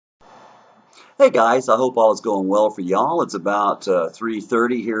Hey guys, I hope all is going well for y'all. It's about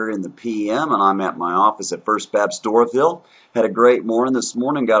 3:30 here in the PM, and I'm at my office at First Baptist Doraville. Had a great morning this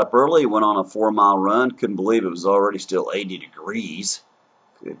morning. Got up early, went on a 4-mile run. Couldn't believe it was already still 80 degrees.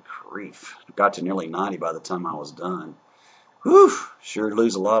 Good grief! Got to nearly 90 by the time I was done. Whew! Sure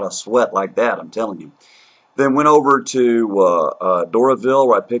lose a lot of sweat like that, I'm telling you. Then went over to Doraville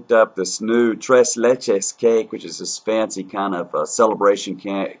where I picked up this new tres leches cake, which is this fancy kind of celebration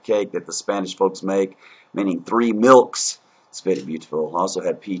cake that the Spanish folks make, meaning 3 milks. It's very beautiful. Also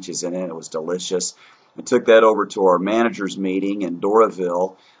had peaches in it. It was delicious. I took that over to our managers meeting in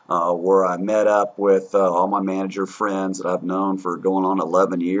Doraville, where I met up with all my manager friends that I've known for going on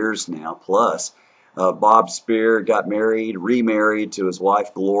 11 years now plus. Bob Spear got married, remarried to his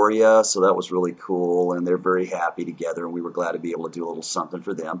wife Gloria, so that was really cool, and they're very happy together, and we were glad to be able to do a little something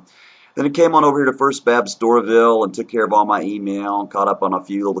for them. Then I came on over here to First Baptist Doraville and took care of all my email and caught up on a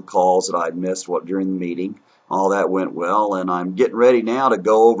few little calls that I had missed during the meeting. All that went well, and I'm getting ready now to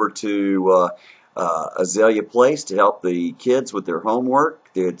go over to Azalea Place to help the kids with their homework.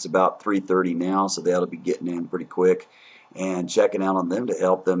 It's about 3:30 now, so they'll be getting in pretty quick and checking out on them to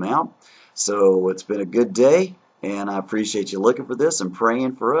help them out. So it's been a good day, and I appreciate you looking for this and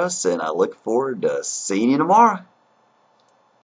praying for us, and I look forward to seeing you tomorrow.